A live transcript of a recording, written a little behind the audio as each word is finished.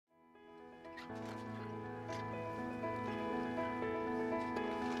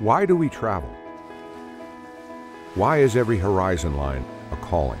Why do we travel? Why is every horizon line a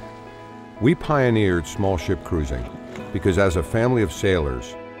calling? We pioneered small ship cruising because as a family of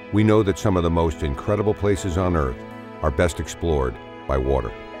sailors, we know that some of the most incredible places on Earth are best explored by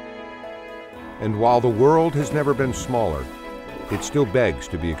water. And while the world has never been smaller, it still begs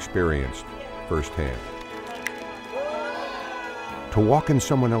to be experienced firsthand. To walk in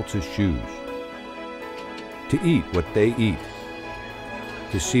someone else's shoes, to eat what they eat,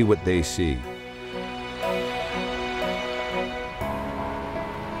 to see what they see.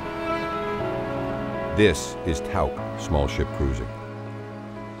 This is Tauck small ship cruising.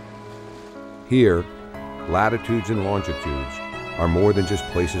 Here, latitudes and longitudes are more than just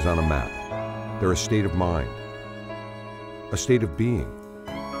places on a map. They're a state of mind, a state of being.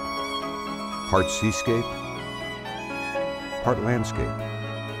 Part seascape, part landscape.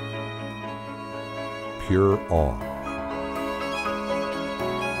 Pure awe.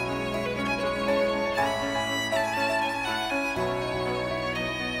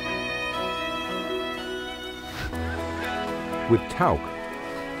 With Tauck,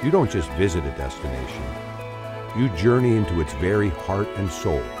 you don't just visit a destination, you journey into its very heart and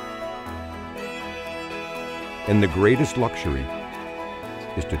soul. And the greatest luxury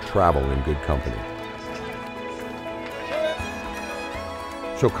is to travel in good company.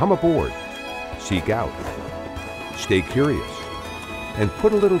 So come aboard, seek out, stay curious, and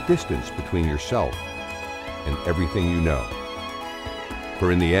put a little distance between yourself and everything you know.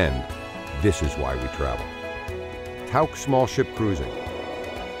 For in the end, this is why we travel. Tauck small ship cruising.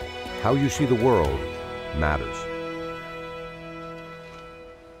 How you see the world matters.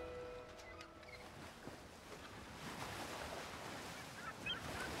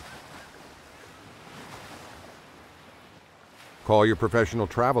 Call your professional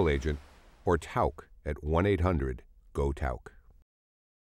travel agent or Tauck at 1-800-GO-TAUCK.